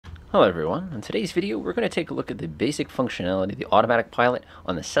Hello everyone. In today's video we're going to take a look at the basic functionality of the automatic pilot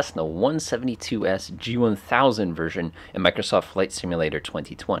on the Cessna 172S G1000 version in Microsoft Flight Simulator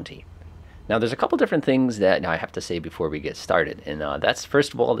 2020. Now there's a couple different things that I have to say before we get started, and that's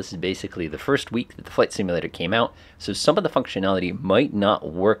first of all, this is basically the first week that the Flight Simulator came out, so some of the functionality might not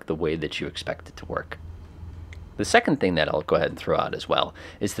work the way that you expect it to work. The second thing that I'll go ahead and throw out as well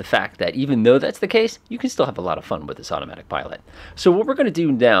is the fact that even though that's the case, you can still have a lot of fun with this automatic pilot. So what we're going to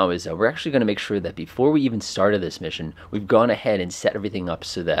do now is we're actually going to make sure that before we even started this mission, we've gone ahead and set everything up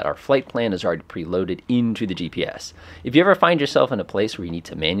so that our flight plan is already preloaded into the GPS. If you ever find yourself in a place where you need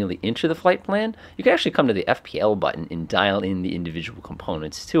to manually enter the flight plan, you can actually come to the FPL button and dial in the individual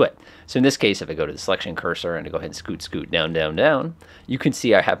components to it. So in this case, if I go to the selection cursor and I go ahead and scoot down, you can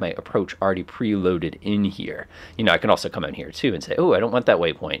see I have my approach already preloaded in here. You know, I can also come in here too and say, oh, I don't want that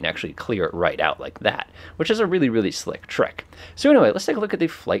waypoint, and actually clear it right out like that, which is a really, really slick trick. So anyway, let's take a look at the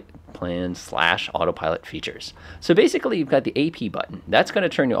flight plan / autopilot features. So basically, you've got the AP button. That's going to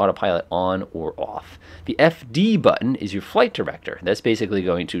turn your autopilot on or off. The FD button is your flight director. That's basically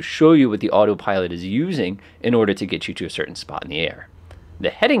going to show you what the autopilot is using in order to get you to a certain spot in the air.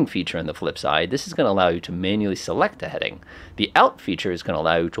 The heading feature on the flip side, this is going to allow you to manually select a heading. The alt feature is going to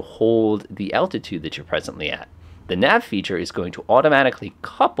allow you to hold the altitude that you're presently at. The nav feature is going to automatically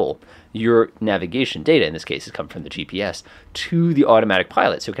couple your navigation data, in this case it's come from the GPS, to the automatic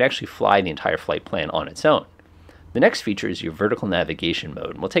pilot, so it can actually fly the entire flight plan on its own. The next feature is your vertical navigation mode,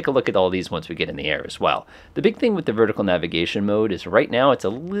 and we'll take a look at all these once we get in the air as well. The big thing with the vertical navigation mode is right now it's a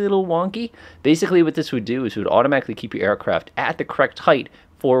little wonky. Basically what this would do is it would automatically keep your aircraft at the correct height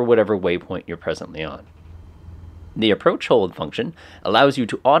for whatever waypoint you're presently on. The approach hold function allows you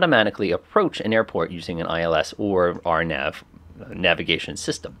to automatically approach an airport using an ILS or RNAV navigation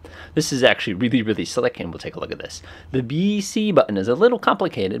system. This is actually really, really slick, and we'll take a look at this. The BC button is a little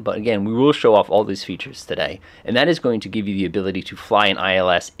complicated, but again, we will show off all these features today, and that is going to give you the ability to fly an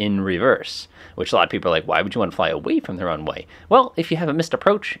ILS in reverse, which a lot of people are like, why would you want to fly away from the runway? Well, if you have a missed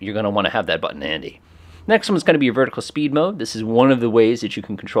approach, you're going to want to have that button handy. Next one's going to be your vertical speed mode. This is one of the ways that you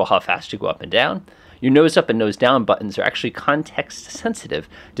can control how fast you go up and down. Your nose up and nose down buttons are actually context sensitive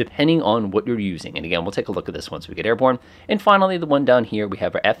depending on what you're using. And again, we'll take a look at this once we get airborne. And finally, the one down here, we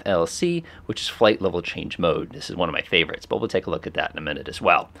have our FLC, which is flight level change mode. This is one of my favorites, but we'll take a look at that in a minute as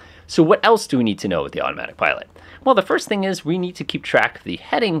well. So what else do we need to know with the automatic pilot? Well, the first thing is we need to keep track of the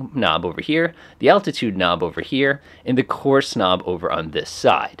heading knob over here, the altitude knob over here, and the course knob over on this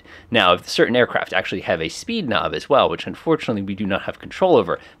side. Now, certain aircraft actually have a speed knob as well, which unfortunately we do not have control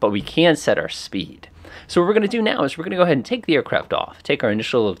over, but we can set our speed. So what we're going to do now is we're going to go ahead and take the aircraft off, take our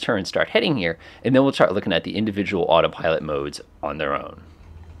initial turn, start heading here, and then we'll start looking at the individual autopilot modes on their own.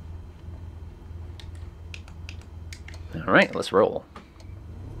 All right, let's roll.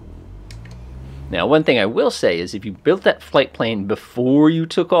 Now, one thing I will say is if you built that flight plane before you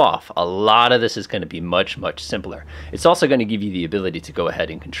took off, a lot of this is going to be much, much simpler. It's also going to give you the ability to go ahead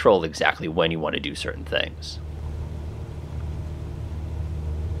and control exactly when you want to do certain things.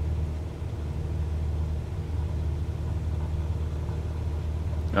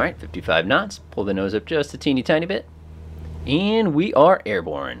 All right, 55 knots, pull the nose up just a teeny tiny bit, and we are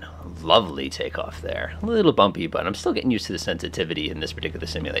airborne. Lovely takeoff there. A little bumpy, but I'm still getting used to the sensitivity in this particular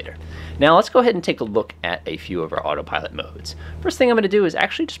simulator. Now let's go ahead and take a look at a few of our autopilot modes. First thing I'm going to do is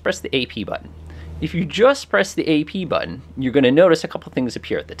actually just press the AP button. If you just press the AP button, you're going to notice a couple things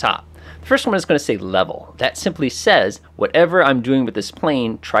appear at the top. The first one is going to say level. That simply says, whatever I'm doing with this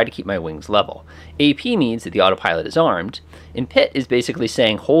plane, try to keep my wings level. AP means that the autopilot is armed, and PIT is basically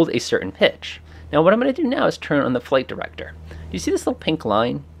saying hold a certain pitch. Now what I'm going to do now is turn on the flight director. You see this little pink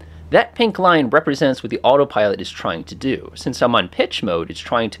line? That pink line represents what the autopilot is trying to do. Since I'm on pitch mode, it's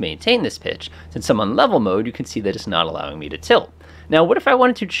trying to maintain this pitch. Since I'm on level mode, you can see that it's not allowing me to tilt. Now, what if I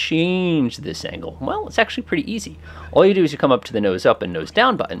wanted to change this angle? Well, it's actually pretty easy. All you do is you come up to the nose up and nose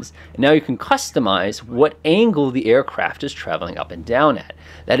down buttons, and now you can customize what angle the aircraft is traveling up and down at.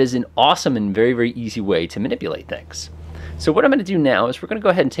 That is an awesome and very, very easy way to manipulate things. So what I'm going to do now is we're going to go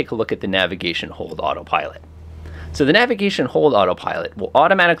ahead and take a look at the navigation hold autopilot. So the navigation hold autopilot will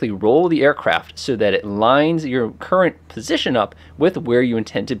automatically roll the aircraft so that it lines your current position up with where you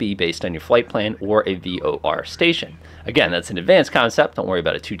intend to be based on your flight plan or a VOR station. Again, that's an advanced concept. Don't worry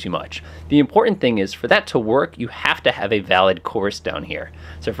about it too much. The important thing is for that to work, you have to have a valid course down here.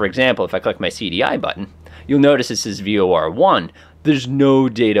 So for example, if I click my CDI button, you'll notice it says VOR1. There's no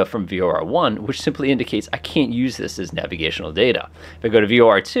data from VOR1, which simply indicates I can't use this as navigational data. If I go to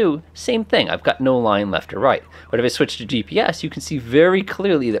VOR2, same thing. I've got no line left or right. But if I switch to GPS, you can see very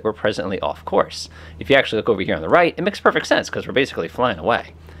clearly that we're presently off course. If you actually look over here on the right, it makes perfect sense because we're basically flying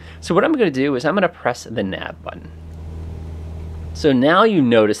away. So what I'm going to do is I'm going to press the nav button. So now you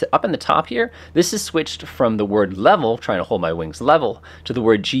notice that up in the top here, this is switched from the word level, trying to hold my wings level, to the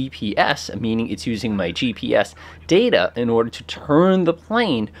word GPS, meaning it's using my GPS data in order to turn the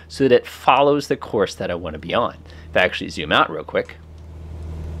plane so that it follows the course that I want to be on. If I actually zoom out real quick,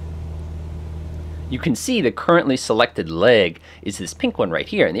 you can see the currently selected leg is this pink one right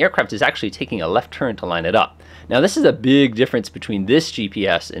here, and the aircraft is actually taking a left turn to line it up. Now this is a big difference between this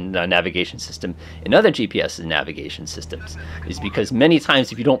GPS and navigation system and other GPS and navigation systems, is because many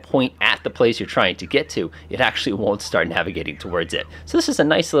times if you don't point at the place you're trying to get to, it actually won't start navigating towards it. So this is a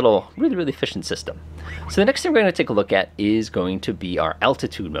nice little, really efficient system. So the next thing we're going to take a look at is going to be our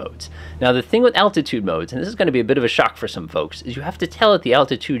altitude modes. Now the thing with altitude modes, and this is going to be a bit of a shock for some folks, is you have to tell it the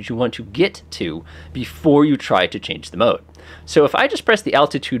altitude you want to get to before you try to change the mode. So if I just press the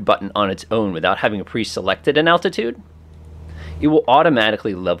altitude button on its own without having pre-selected an altitude, it will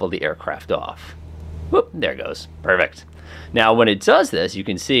automatically level the aircraft off. Whoop, there it goes. Perfect. Now when it does this, you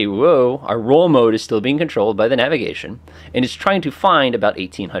can see, whoa, our roll mode is still being controlled by the navigation, and it's trying to find about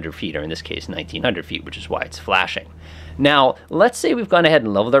 1,800 feet, or in this case 1,900 feet, which is why it's flashing. Now, let's say we've gone ahead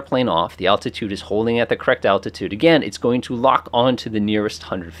and leveled our plane off. The altitude is holding at the correct altitude. Again, it's going to lock onto the nearest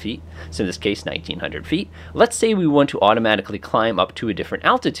 100 feet. So in this case, 1,900 feet. Let's say we want to automatically climb up to a different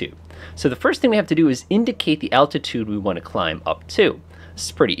altitude. So the first thing we have to do is indicate the altitude we want to climb up to. This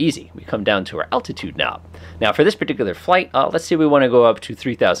is pretty easy. We come down to our altitude knob. Now for this particular flight, let's say we want to go up to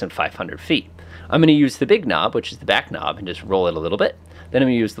 3,500 feet. I'm going to use the big knob, which is the back knob, and just roll it a little bit. Then I'm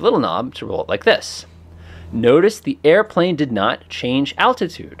going to use the little knob to roll it like this. Notice the airplane did not change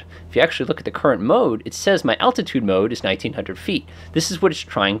altitude. If you actually look at the current mode, it says my altitude mode is 1,900 feet. This is what it's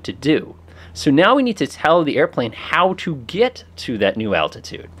trying to do. So now we need to tell the airplane how to get to that new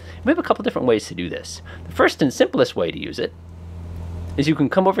altitude. We have a couple different ways to do this. The first and simplest way to use it is you can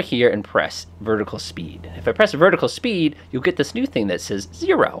come over here and press vertical speed. If I press vertical speed, you'll get this new thing that says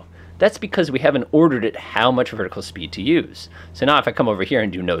 0. That's because we haven't ordered it how much vertical speed to use. So now if I come over here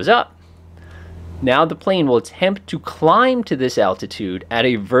and do nose up, now the plane will attempt to climb to this altitude at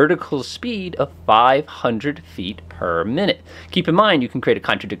a vertical speed of 500 feet per minute. Keep in mind, you can create a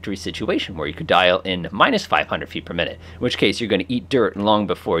contradictory situation where you could dial in minus 500 feet per minute, in which case you're going to eat dirt long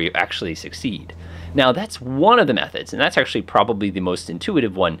before you actually succeed. Now that's one of the methods, and that's actually probably the most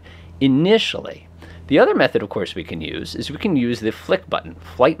intuitive one initially. The other method, of course, we can use is we can use the flick button,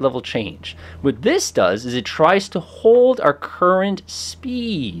 flight level change. What this does is it tries to hold our current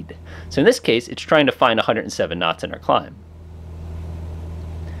speed. So in this case, it's trying to find 107 knots in our climb.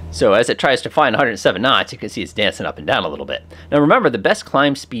 So as it tries to find 107 knots, you can see it's dancing up and down a little bit. Now remember, the best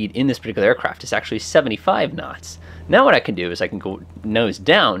climb speed in this particular aircraft is actually 75 knots. Now what I can do is I can go nose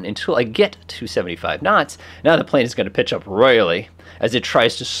down until I get to 75 knots. Now the plane is going to pitch up royally as it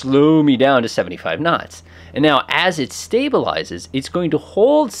tries to slow me down to 75 knots. And now as it stabilizes, it's going to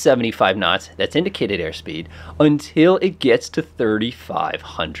hold 75 knots, that's indicated airspeed, until it gets to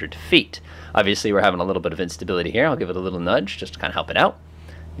 3,500 feet. Obviously we're having a little bit of instability here. I'll give it a little nudge just to kind of help it out.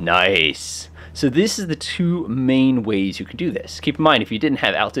 Nice. So this is the two main ways you could do this. Keep in mind, if you didn't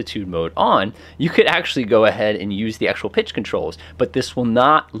have altitude mode on, you could actually go ahead and use the actual pitch controls, but this will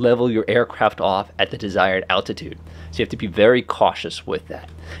not level your aircraft off at the desired altitude. So you have to be very cautious with that.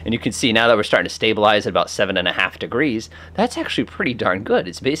 And you can see now that we're starting to stabilize at about 7.5 degrees, that's actually pretty darn good.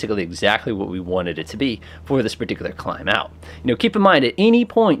 It's basically exactly what we wanted it to be for this particular climb out. You know, keep in mind at any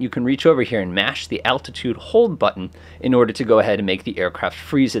point you can reach over here and mash the altitude hold button in order to go ahead and make the aircraft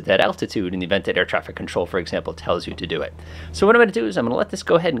freeze at that altitude in the event that air traffic control, for example, tells you to do it. So what I'm going to do is I'm going to let this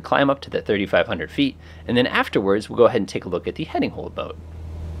go ahead and climb up to that 3,500 feet, and then afterwards we'll go ahead and take a look at the heading hold mode.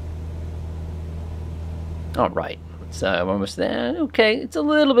 All right. So we're almost there. Okay, it's a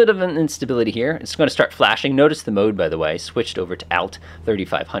little bit of an instability here. It's going to start flashing. Notice the mode, by the way, switched over to Alt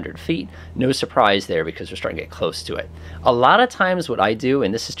 3,500 feet. No surprise there because we're starting to get close to it. A lot of times what I do,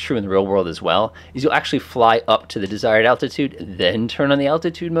 and this is true in the real world as well, is you'll actually fly up to the desired altitude, then turn on the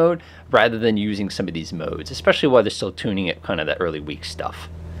altitude mode, rather than using some of these modes, especially while they're still tuning it, kind of that early week stuff.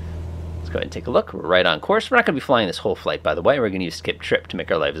 Let's go ahead and take a look. We're right on course. We're not going to be flying this whole flight, by the way. We're going to use skip trip to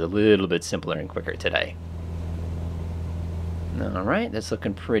make our lives a little bit simpler and quicker today. All right, that's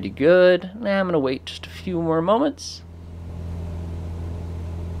looking pretty good. Now I'm going to wait just a few more moments.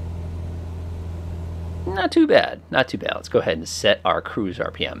 Not too bad, not too bad. Let's go ahead and set our cruise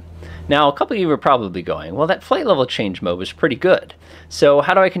RPM. Now, a couple of you are probably going, well, that flight level change mode was pretty good. So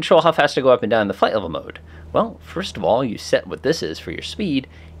how do I control how fast I go up and down in the flight level mode? Well, first of all, you set what this is for your speed,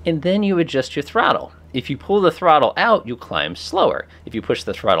 and then you adjust your throttle. If you pull the throttle out, you'll climb slower. If you push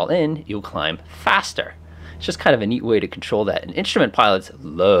the throttle in, you'll climb faster. It's just kind of a neat way to control that. And instrument pilots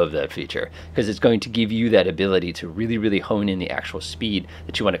love that feature because it's going to give you that ability to really, really hone in the actual speed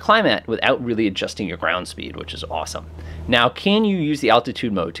that you want to climb at without really adjusting your ground speed, which is awesome. Now, can you use the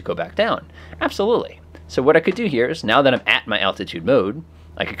altitude mode to go back down? Absolutely. So what I could do here is, now that I'm at my altitude mode,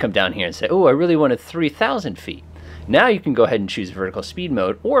 I could come down here and say, oh, I really wanted 3,000 feet. Now you can go ahead and choose vertical speed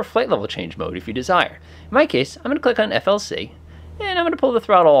mode or flight level change mode if you desire. In my case, I'm going to click on FLC, and I'm going to pull the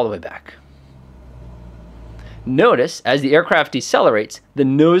throttle all the way back. Notice, as the aircraft decelerates, the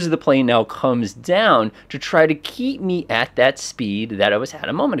nose of the plane now comes down to try to keep me at that speed that I was at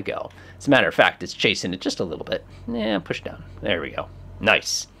a moment ago. As a matter of fact, it's chasing it just a little bit. Yeah, push down. There we go.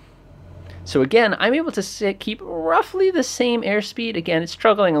 Nice. So again, I'm able to keep roughly the same airspeed. Again, it's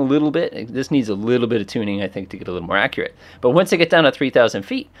struggling a little bit. This needs a little bit of tuning, I think, to get a little more accurate. But once I get down to 3,000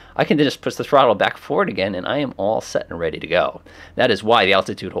 feet, I can just push the throttle back forward again, and I am all set and ready to go. That is why the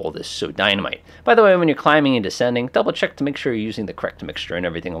altitude hold is so dynamite. By the way, when you're climbing and descending, double check to make sure you're using the correct mixture and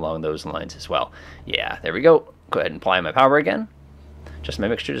everything along those lines as well. Yeah, there we go. Go ahead and apply my power again. Just my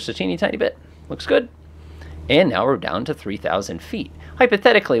mixture just a teeny tiny bit. Looks good. And now we're down to 3,000 feet.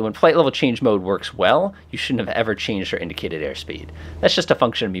 Hypothetically, when flight level change mode works well, you shouldn't have ever changed or indicated airspeed. That's just a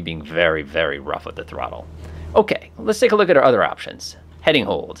function of me being very, very rough with the throttle. Okay, let's take a look at our other options. Heading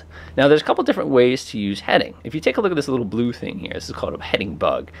hold. Now there's a couple different ways to use heading. If you take a look at this little blue thing here, this is called a heading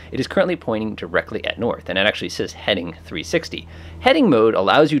bug. It is currently pointing directly at north, and it actually says heading 360. Heading mode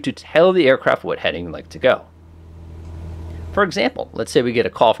allows you to tell the aircraft what heading you'd like to go. For example, let's say we get a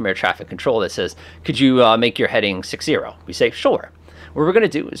call from air traffic control that says, could you make your heading 60? We say, sure. What we're going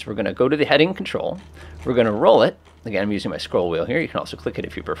to do is we're going to go to the heading control. We're going to roll it. Again, I'm using my scroll wheel here. You can also click it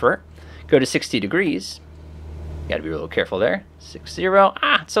if you prefer. Go to 60 degrees. You got to be a little careful there. 60.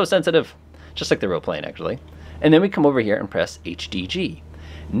 Ah, it's so sensitive. Just like the real plane, actually. And then we come over here and press HDG.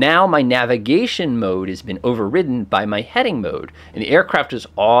 Now my navigation mode has been overridden by my heading mode, and the aircraft is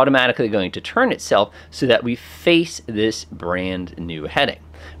automatically going to turn itself so that we face this brand new heading.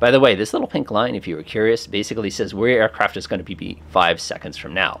 By the way, this little pink line, if you were curious, basically says where your aircraft is going to be 5 seconds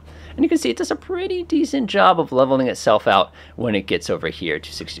from now. And you can see it does a pretty decent job of leveling itself out when it gets over here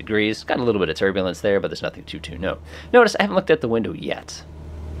to 60 degrees. Got a little bit of turbulence there, but there's nothing too Notice I haven't looked at the window yet.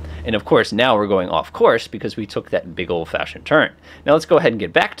 And of course, now we're going off course because we took that big old-fashioned turn. Now let's go ahead and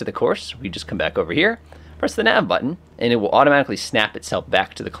get back to the course. We just come back over here, press the nav button, and it will automatically snap itself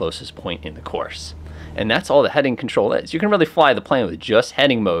back to the closest point in the course. And that's all the heading control is. You can really fly the plane with just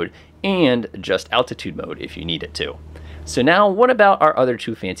heading mode and just altitude mode if you need it to. So now, what about our other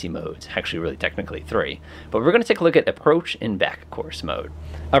two fancy modes? Actually, really technically 3. But we're going to take a look at approach and back course mode.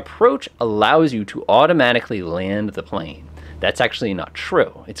 Approach allows you to automatically land the plane. That's actually not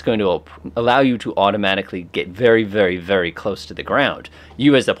true. It's going to allow you to automatically get very, very, very close to the ground.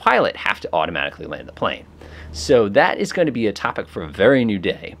 You as the pilot have to automatically land the plane. So that is going to be a topic for a very new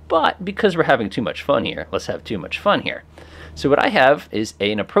day. But because we're having too much fun here, let's have too much fun here. So what I have is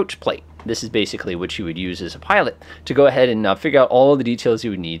an approach plate. This is basically what you would use as a pilot to go ahead and figure out all the details you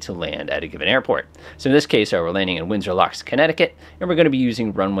would need to land at a given airport. So in this case, we're landing in Windsor Locks, Connecticut, and we're going to be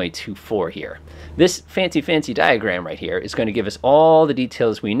using runway 24 here. This fancy diagram right here is going to give us all the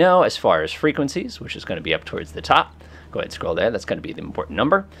details we know as far as frequencies, which is going to be up towards the top. Go ahead and scroll there. That's going to be the important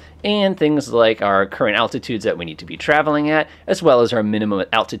number. And things like our current altitudes that we need to be traveling at, as well as our minimum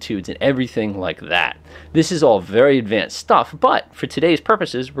altitudes and everything like that. This is all very advanced stuff, but for today's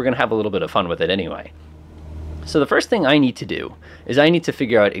purposes, we're going to have a little bit of fun with it anyway. So the first thing I need to do is I need to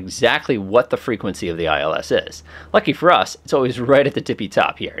figure out exactly what the frequency of the ILS is. Lucky for us, it's always right at the tippy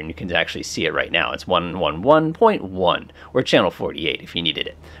top here, and you can actually see it right now. It's 111.1, or channel 48 if you needed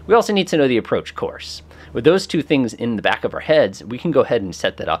it. We also need to know the approach course. With those two things in the back of our heads, we can go ahead and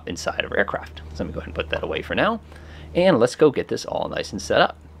set that up inside of our aircraft. So let me go ahead and put that away for now, and let's go get this all nice and set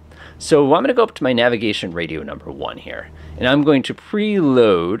up. So I'm going to go up to my navigation radio number 1 here, and I'm going to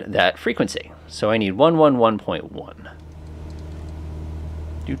preload that frequency. So I need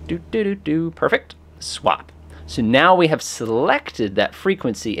 111.1. Perfect. Swap. So now we have selected that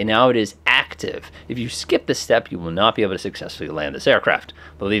frequency, and now it is active. If you skip this step, you will not be able to successfully land this aircraft.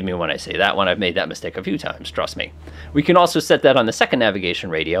 Believe me when I say that one, I've made that mistake a few times, trust me. We can also set that on the second navigation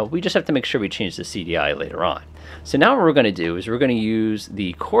radio. We just have to make sure we change the CDI later on. So now what we're going to do is we're going to use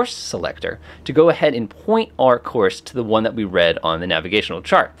the course selector to go ahead and point our course to the one that we read on the navigational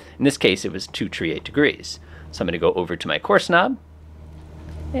chart. In this case, it was 238 degrees. So I'm going to go over to my course knob,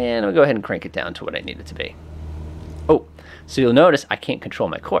 and I'm going to go ahead and crank it down to what I need it to be. Oh, so you'll notice I can't control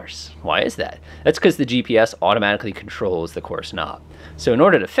my course. Why is that? That's because the GPS automatically controls the course knob. So in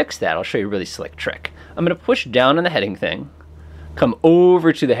order to fix that, I'll show you a really slick trick. I'm going to push down on the heading thing, come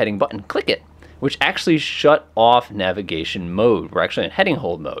over to the heading button, click it. which actually shut off navigation mode. We're actually in heading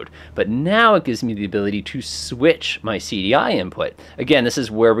hold mode, but now it gives me the ability to switch my CDI input. Again, this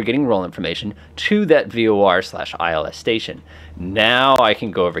is where we're getting roll information to that VOR/ILS station. Now I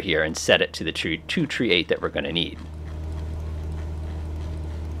can go over here and set it to the to tree 8 that we're going to need.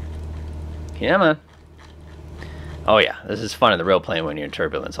 Come on. Oh yeah, this is fun in the real plane when you're in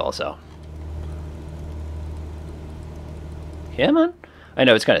turbulence also. Come on. I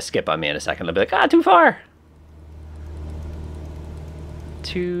know it's going to skip on me in a second. I'll be like, ah, too far.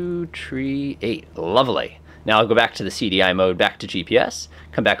 2 tree 8. Lovely. Now I'll go back to the CDI mode, back to GPS,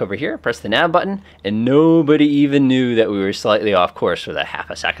 come back over here, press the nav button, and nobody even knew that we were slightly off course for that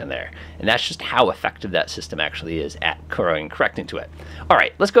half a second there. And that's just how effective that system actually is at correcting to it. All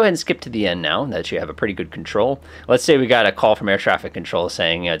right, let's go ahead and skip to the end now that you have a pretty good control. Let's say we got a call from air traffic control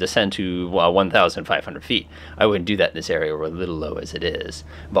saying descend to 1,500 feet. I wouldn't do that in this area. We're a little low as it is.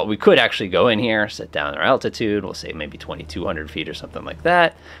 But we could actually go in here, set down our altitude. We'll say maybe 2,200 feet or something like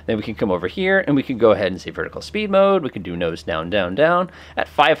that. Then we can come over here and we can go ahead and say vertical speed mode. We can do nose down, down, down at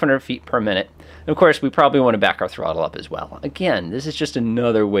 500 feet per minute. And of course, we probably want to back our throttle up as well. Again, this is just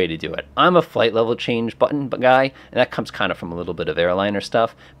another way to do it. I'm a flight level change button guy, and that comes kind of from a little bit of airliner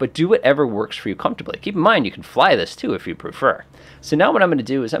stuff, but do whatever works for you comfortably. Keep in mind, you can fly this too if you prefer. So now what I'm going to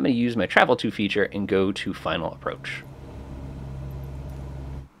do is I'm going to use my travel to feature and go to final approach.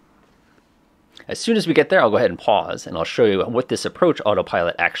 As soon as we get there, I'll go ahead and pause, and I'll show you what this approach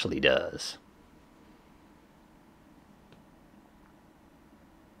autopilot actually does.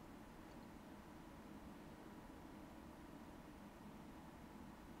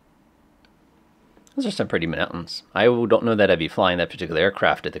 Those are some pretty mountains. I don't know that I'd be flying that particular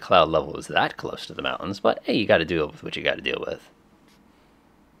aircraft at the cloud level is that close to the mountains, but hey, you got to deal with what you got to deal with.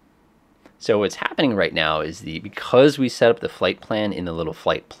 So what's happening right now is because we set up the flight plan in the little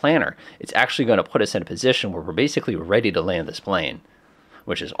flight planner, it's actually going to put us in a position where we're basically ready to land this plane,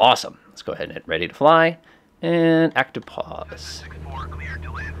 which is awesome. Let's go ahead and hit ready to fly and active pause.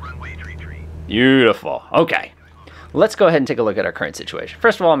 Beautiful. Okay. Let's go ahead and take a look at our current situation.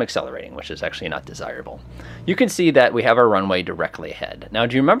 First of all, I'm accelerating, which is actually not desirable. You can see that we have our runway directly ahead. Now,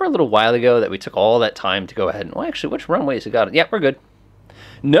 do you remember a little while ago that we took all that time to go ahead and, well, actually, which runway has it got? Yeah, we're good.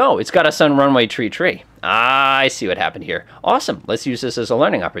 No, it's got us on runway tree. Ah, I see what happened here. Awesome. Let's use this as a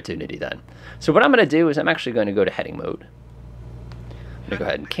learning opportunity then. So what I'm going to do is I'm actually going to go to heading mode. I'm going to go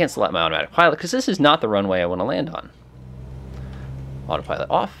ahead and cancel out my automatic pilot because this is not the runway I want to land on. Autopilot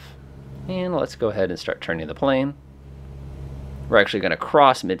off. And let's go ahead and start turning the plane. We're actually going to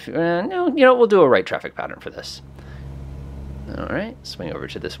cross midfield. No, you know, we'll do a right traffic pattern for this. All right, swing over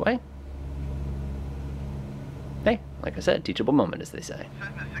to this way. Hey, like I said, teachable moment, as they say.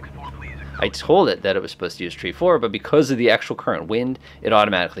 I told it that it was supposed to use tree 4, but because of the actual current wind, it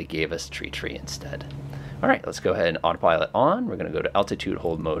automatically gave us tree instead. All right, let's go ahead and autopilot on. We're going to go to altitude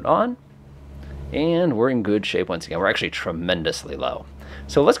hold mode on. And we're in good shape once again. We're actually tremendously low.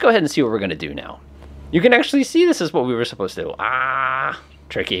 So let's go ahead and see what we're going to do now. You can actually see this is what we were supposed to do. Ah,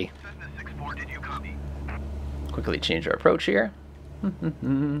 tricky. Quickly change our approach here.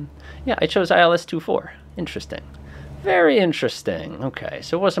 Yeah, I chose ILS 2.4. Interesting. Very interesting. Okay,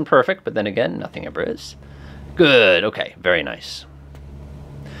 so it wasn't perfect, but then again, nothing ever is. Good, okay, very nice.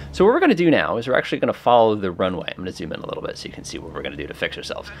 So what we're going to do now is we're actually going to follow the runway. I'm going to zoom in a little bit so you can see what we're going to do to fix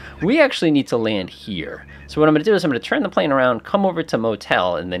ourselves. We actually need to land here. So what I'm going to do is I'm going to turn the plane around, come over to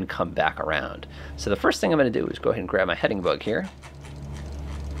motel, and then come back around. So the first thing I'm going to do is go ahead and grab my heading bug here.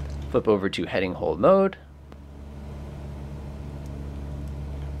 Flip over to heading hold mode.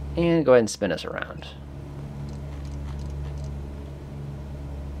 And go ahead and spin us around.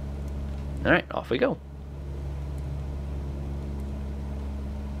 All right, off we go.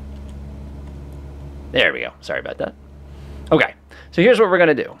 There we go. Sorry about that. Okay, so here's what we're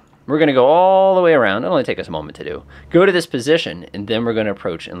going to do. We're going to go all the way around. It'll only take us a moment to do. Go to this position, and then we're going to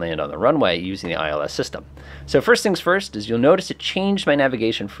approach and land on the runway using the ILS system. So first things first is you'll notice it changed my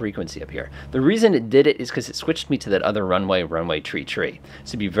navigation frequency up here. The reason it did it is because it switched me to that other runway tree.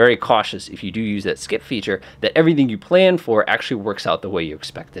 So be very cautious if you do use that skip feature that everything you plan for actually works out the way you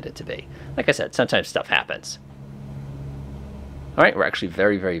expected it to be. Like I said, sometimes stuff happens. All right, we're actually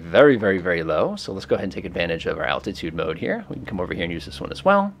very low. So let's go ahead and take advantage of our altitude mode here. We can come over here and use this one as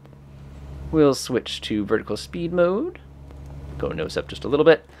well. We'll switch to vertical speed mode. Go nose up just a little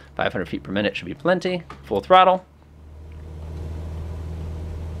bit. 500 feet per minute should be plenty. Full throttle.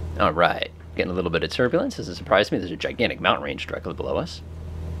 All right, getting a little bit of turbulence. Doesn't surprise me. There's a gigantic mountain range directly below us.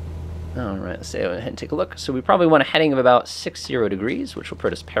 All right, let's go ahead and take a look. So we probably want a heading of about 60 degrees, which will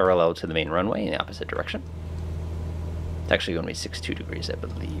put us parallel to the main runway in the opposite direction. It's actually going to be 62 degrees, I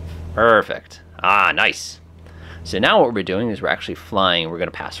believe. Perfect. Ah, nice. So now what we're doing is we're actually flying. We're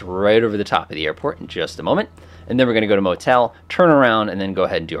going to pass right over the top of the airport in just a moment. And then we're going to go to motel, turn around, and then go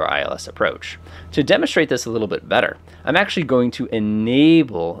ahead and do our ILS approach. To demonstrate this a little bit better, I'm actually going to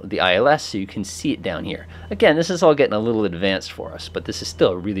enable the ILS so you can see it down here. Again, this is all getting a little advanced for us, but this is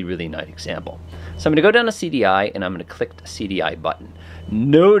still a really, really nice example. So I'm going to go down to CDI, and I'm going to click the CDI button.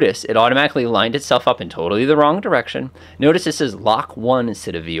 Notice it automatically lined itself up in totally the wrong direction. Notice it says Lock 1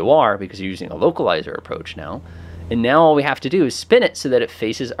 instead of VOR because you're using a localizer approach now. And now all we have to do is spin it so that it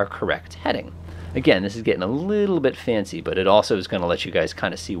faces our correct heading. Again, this is getting a little bit fancy, but it also is going to let you guys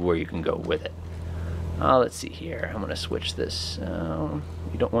kind of see where you can go with it. Let's see here. I'm going to switch this.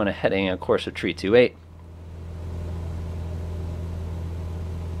 You don't want a heading on course of 328.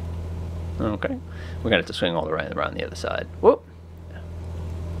 Okay. We're going to have to swing all the way around the other side. Whoop.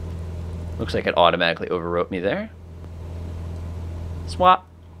 Looks like it automatically overwrote me there. Swap.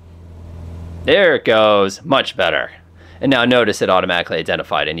 There it goes. Much better. And now notice it automatically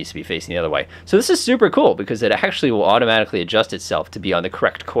identified it needs to be facing the other way. So this is super cool because it actually will automatically adjust itself to be on the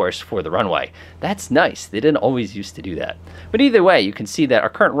correct course for the runway. That's nice. They didn't always used to do that. But either way, you can see that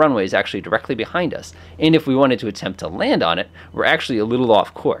our current runway is actually directly behind us. And if we wanted to attempt to land on it, we're actually a little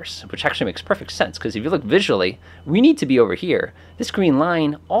off course, which actually makes perfect sense because if you look visually, we need to be over here. This green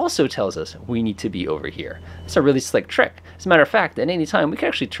line also tells us we need to be over here. That's a really slick trick. As a matter of fact, at any time, we can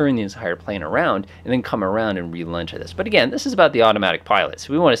actually turn the entire plane around and then come around and re-lunge at this. But again, this is about the automatic pilot,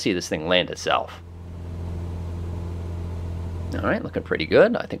 so we want to see this thing land itself. All right, looking pretty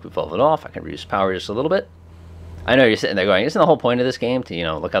good. I think we've leveled it off. I can reduce power just a little bit. I know you're sitting there going, isn't the whole point of this game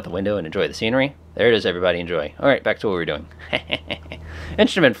to, look out the window and enjoy the scenery? There it is, everybody, enjoy. All right, back to what we were doing.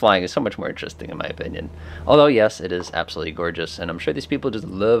 Instrument flying is so much more interesting in my opinion. Although, yes, it is absolutely gorgeous, and I'm sure these people just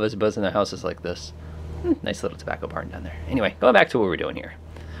love us buzzing their houses like this. Nice little tobacco barn down there. Anyway, going back to what we're doing here.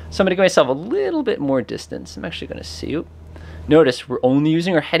 So I'm going to give myself a little bit more distance. I'm actually going to see you. Notice we're only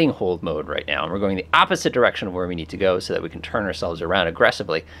using our heading hold mode right now, and we're going the opposite direction of where we need to go so that we can turn ourselves around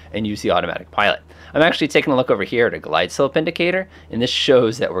aggressively and use the automatic pilot. I'm actually taking a look over here at a glide slope indicator, and this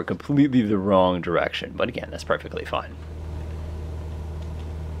shows that we're completely the wrong direction. But again, that's perfectly fine.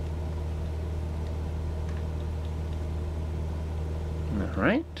 All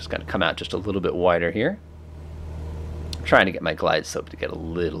right, just got to come out just a little bit wider here. I'm trying to get my glide slope to get a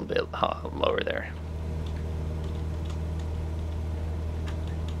little bit lower there.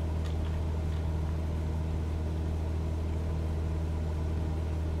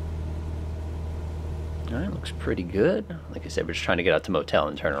 All right, looks pretty good. Like I said, we're just trying to get out to motel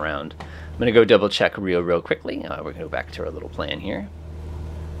and turn around. I'm going to go double check real quickly. We're going to go back to our little plan here.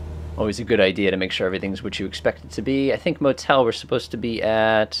 Always a good idea to make sure everything's what you expect it to be. I think motel we're supposed to be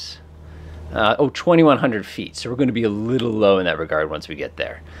at 2,100 feet. So we're going to be a little low in that regard once we get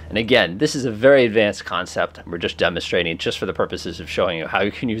there. And again, this is a very advanced concept. We're just demonstrating just for the purposes of showing you how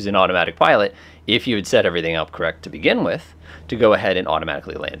you can use an automatic pilot if you had set everything up correct to begin with to go ahead and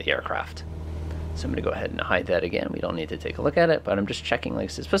automatically land the aircraft. So I'm going to go ahead and hide that again. We don't need to take a look at it, but I'm just checking. Like I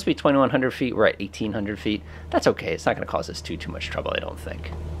said, it's supposed to be 2,100 feet. We're at 1,800 feet. That's okay. It's not going to cause us too much trouble, I don't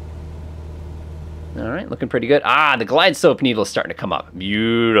think. All right, looking pretty good. Ah, the glide slope needle is starting to come up.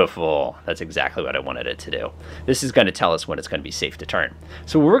 Beautiful. That's exactly what I wanted it to do. This is going to tell us when it's going to be safe to turn.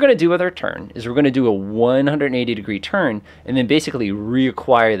 So what we're going to do with our turn is we're going to do a 180-degree turn and then basically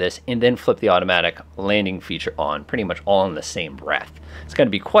reacquire this and then flip the automatic landing feature on pretty much all in the same breath. It's going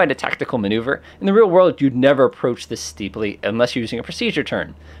to be quite a tactical maneuver. In the real world, you'd never approach this steeply unless you're using a procedure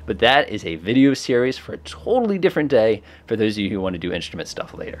turn. But that is a video series for a totally different day for those of you who want to do instrument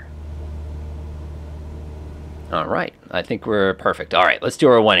stuff later. All right, I think we're perfect. All right, let's do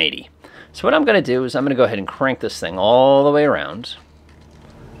our 180. So what I'm going to do is I'm going to go ahead and crank this thing all the way around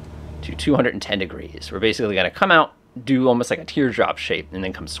to 210 degrees. We're basically going to come out, do almost like a teardrop shape, and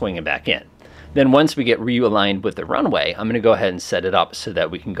then come swinging back in. Then once we get realigned with the runway, I'm going to go ahead and set it up so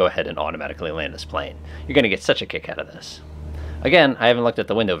that we can go ahead and automatically land this plane. You're going to get such a kick out of this. Again, I haven't looked at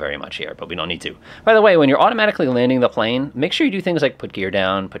the window very much here, but we don't need to. By the way, when you're automatically landing the plane, make sure you do things like put gear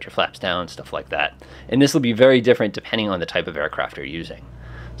down, put your flaps down, stuff like that. And this will be very different depending on the type of aircraft you're using.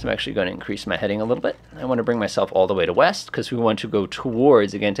 So I'm actually going to increase my heading a little bit. I want to bring myself all the way to west because we want to go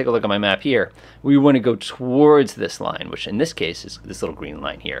towards, again, take a look at my map here. We want to go towards this line, which in this case is this little green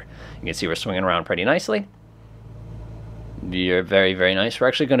line here. You can see we're swinging around pretty nicely. You're very, very nice. We're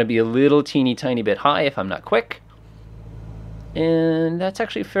actually going to be a little teeny tiny bit high if I'm not quick. And that's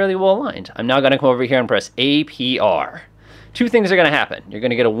actually fairly well aligned. I'm now going to come over here and press APR. two things are going to happen. You're going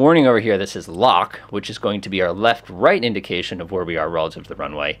to get a warning over here that says lock, which is going to be our left-right indication of where we are relative to the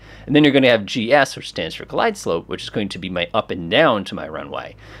runway. And then you're going to have GS, which stands for glide slope, which is going to be my up and down to my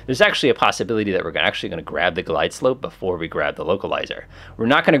runway. There's actually a possibility that we're actually going to grab the glide slope before we grab the localizer. We're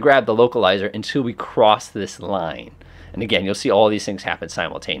not going to grab the localizer until we cross this line. And again, you'll see all these things happen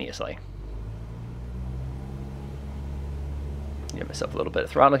simultaneously. Give myself a little bit of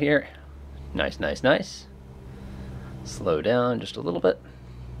throttle here. Nice, nice, nice. Slow down just a little bit.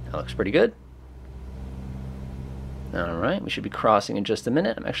 That looks pretty good. All right, we should be crossing in just a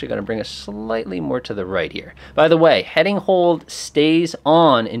minute. I'm actually going to bring us slightly more to the right here. By the way, heading hold stays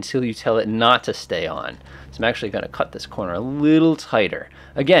on until you tell it not to stay on. So I'm actually going to cut this corner a little tighter.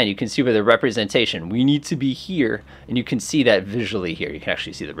 Again, you can see where the representation, we need to be here, and you can see that visually here. You can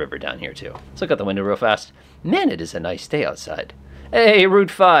actually see the river down here too. Let's look out the window real fast. Man, it is a nice day outside. Hey,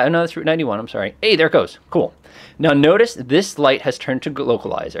 Route 5. No, that's Route 91. I'm sorry. Hey, there it goes. Cool. Now notice this light has turned to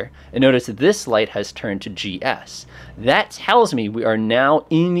localizer, and notice this light has turned to GS. That tells me we are now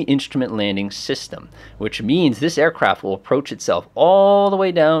in the instrument landing system, which means this aircraft will approach itself all the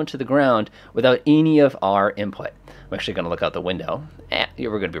way down to the ground without any of our input. I'm actually going to look out the window.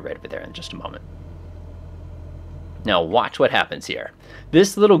 We're going to be right over there in just a moment. Now watch what happens here.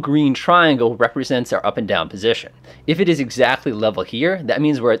 This little green triangle represents our up and down position. If it is exactly level here, that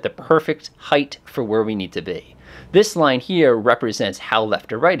means we're at the perfect height for where we need to be. This line here represents how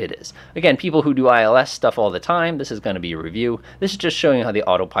left or right it is. Again, people who do ILS stuff all the time, this is going to be a review. This is just showing you how the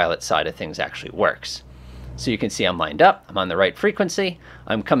autopilot side of things actually works. So you can see I'm lined up, I'm on the right frequency,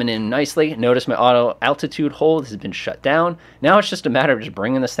 I'm coming in nicely. Notice my auto altitude hold has been shut down. Now it's just a matter of just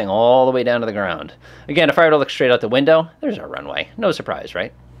bringing this thing all the way down to the ground. Again, if I were to look straight out the window, there's our runway. No surprise,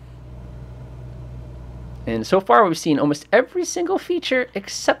 right? And so far we've seen almost every single feature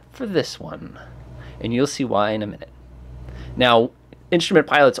except for this one. And you'll see why in a minute. Now, instrument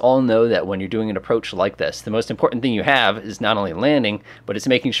pilots all know that when you're doing an approach like this, the most important thing you have is not only landing, but it's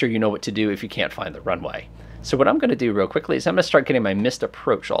making sure you know what to do if you can't find the runway. So what I'm going to do real quickly is I'm going to start getting my missed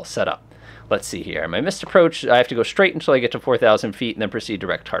approach all set up. Let's see here. My missed approach, I have to go straight until I get to 4,000 feet and then proceed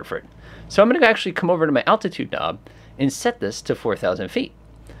direct to Hartford. So I'm going to actually come over to my altitude knob and set this to 4,000 feet.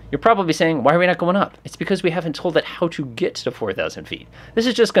 You're probably saying, why are we not going up? It's because we haven't told it how to get to 4,000 feet. This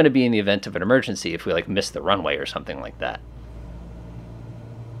is just going to be in the event of an emergency if we miss the runway or something like that.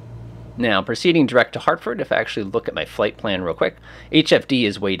 Now, proceeding direct to Hartford, if I actually look at my flight plan real quick, HFD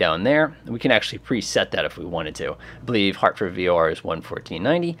is way down there. We can actually preset that if we wanted to. I believe Hartford VOR is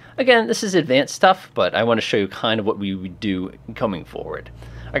 114.90. Again, this is advanced stuff, but I want to show you kind of what we would do coming forward.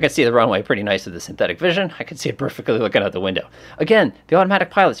 I can see the runway pretty nice with the synthetic vision. I can see it perfectly looking out the window. Again, the automatic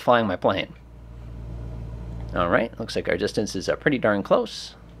pilot's flying my plane. All right, looks like our distance is pretty darn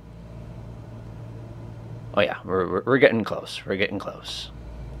close. Oh yeah, we're getting close. We're getting close.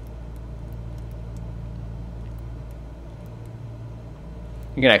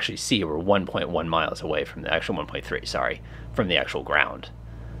 You can actually see we're 1.1 miles away from the actual 1.3, sorry, from the actual ground.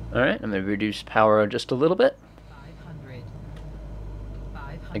 All right, I'm going to reduce power just a little bit. 500.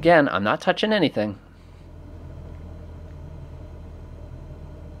 Again, I'm not touching anything.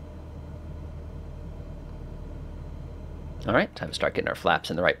 All right, time to start getting our flaps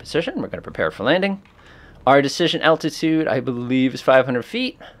in the right position. We're going to prepare for landing. Our decision altitude, I believe, is 500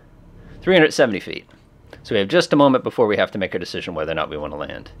 feet, 370 feet. So we have just a moment before we have to make a decision whether or not we want to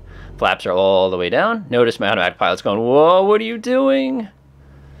land. Flaps are all the way down. Notice my automatic pilot's going, whoa, what are you doing?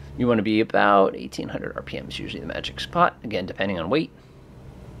 You want to be about 1,800 RPM is usually the magic spot, again, depending on weight.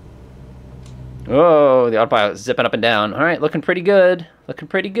 Oh, the autopilot's zipping up and down. All right, looking pretty good. Looking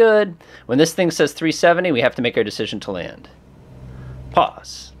pretty good. When this thing says 370, we have to make our decision to land.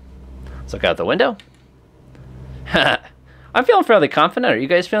 Pause. Let's look out the window. I'm feeling fairly confident. Are you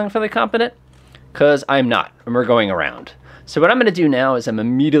guys feeling fairly confident? Because I'm not, and we're going around. So what I'm going to do now is I'm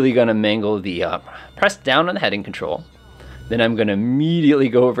immediately going to mangle the, press down on the heading control. Then I'm going to immediately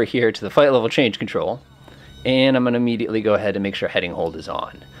go over here to the flight level change control. And I'm going to immediately go ahead and make sure heading hold is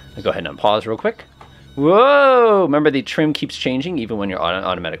on. I'll go ahead and unpause real quick. Whoa! Remember the trim keeps changing even when you're on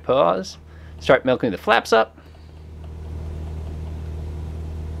automatic pause. Start milking the flaps up.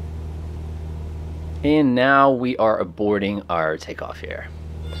 And now we are aborting our takeoff here.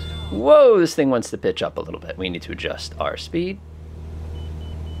 Whoa, this thing wants to pitch up a little bit. We need to adjust our speed.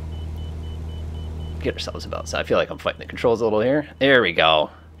 Get ourselves about, so I feel like I'm fighting the controls a little here. There we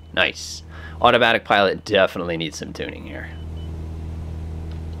go. Nice. Automatic pilot definitely needs some tuning here.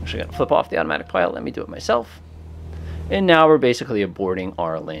 Actually gonna flip off the automatic pilot. Let me do it myself. And now we're basically aborting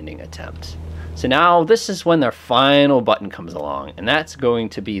our landing attempt. So now this is when their final button comes along, and that's going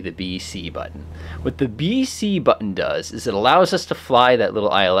to be the BC button. What the BC button does is it allows us to fly that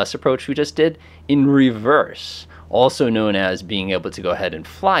little ILS approach we just did in reverse, also known as being able to go ahead and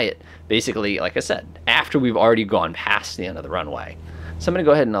fly it, basically, like I said, after we've already gone past the end of the runway. So I'm going to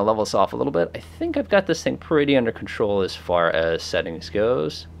go ahead and level this off a little bit. I think I've got this thing pretty under control as far as settings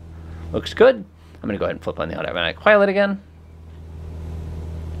goes. Looks good. I'm going to go ahead and flip on the automatic pilot again.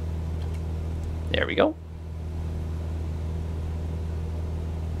 There we go.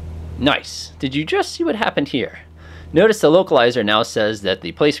 Nice. Did you just see what happened here? Notice the localizer now says that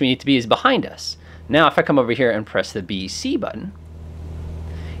the place we need to be is behind us. Now if I come over here and press the BC button,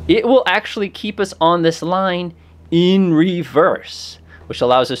 it will actually keep us on this line in reverse, which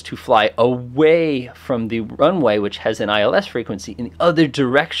allows us to fly away from the runway, which has an ILS frequency, in the other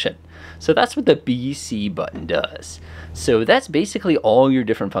direction. So that's what the BC button does. So that's basically all your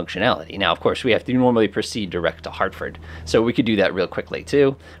different functionality. Now, of course, we have to normally proceed direct to Hartford. So we could do that real quickly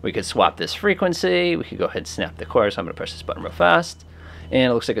too. We could swap this frequency. We could go ahead and snap the course. I'm going to press this button real fast.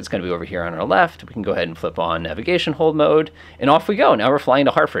 And it looks like it's going to be over here on our left. We can go ahead and flip on navigation hold mode. And off we go. Now we're flying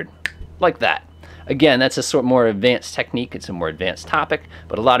to Hartford. Like that. Again, that's a sort of more advanced technique. It's a more advanced topic,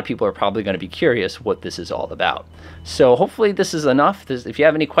 but a lot of people are probably going to be curious what this is all about. So hopefully this is enough. If you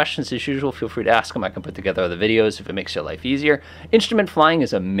have any questions, as usual, feel free to ask them. I can put together other videos if it makes your life easier. Instrument flying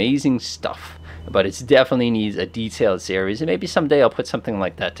is amazing stuff, but it definitely needs a detailed series, and maybe someday I'll put something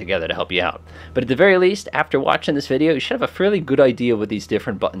like that together to help you out. But at the very least, after watching this video, you should have a fairly good idea what these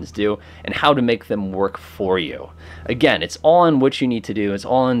different buttons do and how to make them work for you. Again, it's all on what you need to do. It's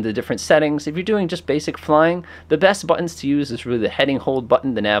all in the different settings. If you're doing just basic flying, the best buttons to use is really the heading hold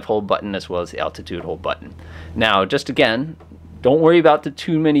button, the nav hold button, as well as the altitude hold button. Now, just again, don't worry about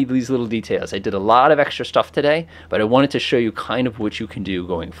too many of these little details. I did a lot of extra stuff today, but I wanted to show you kind of what you can do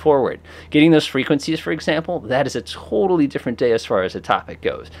going forward. Getting those frequencies, for example, that is a totally different day as far as the topic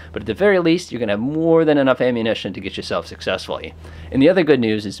goes. But at the very least, you're going to have more than enough ammunition to get yourself successfully. And the other good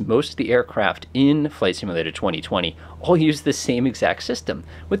news is most of the aircraft in Flight Simulator 2020 all use the same exact system,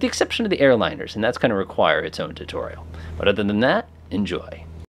 with the exception of the airliners, and that's going to require its own tutorial. But other than that, enjoy.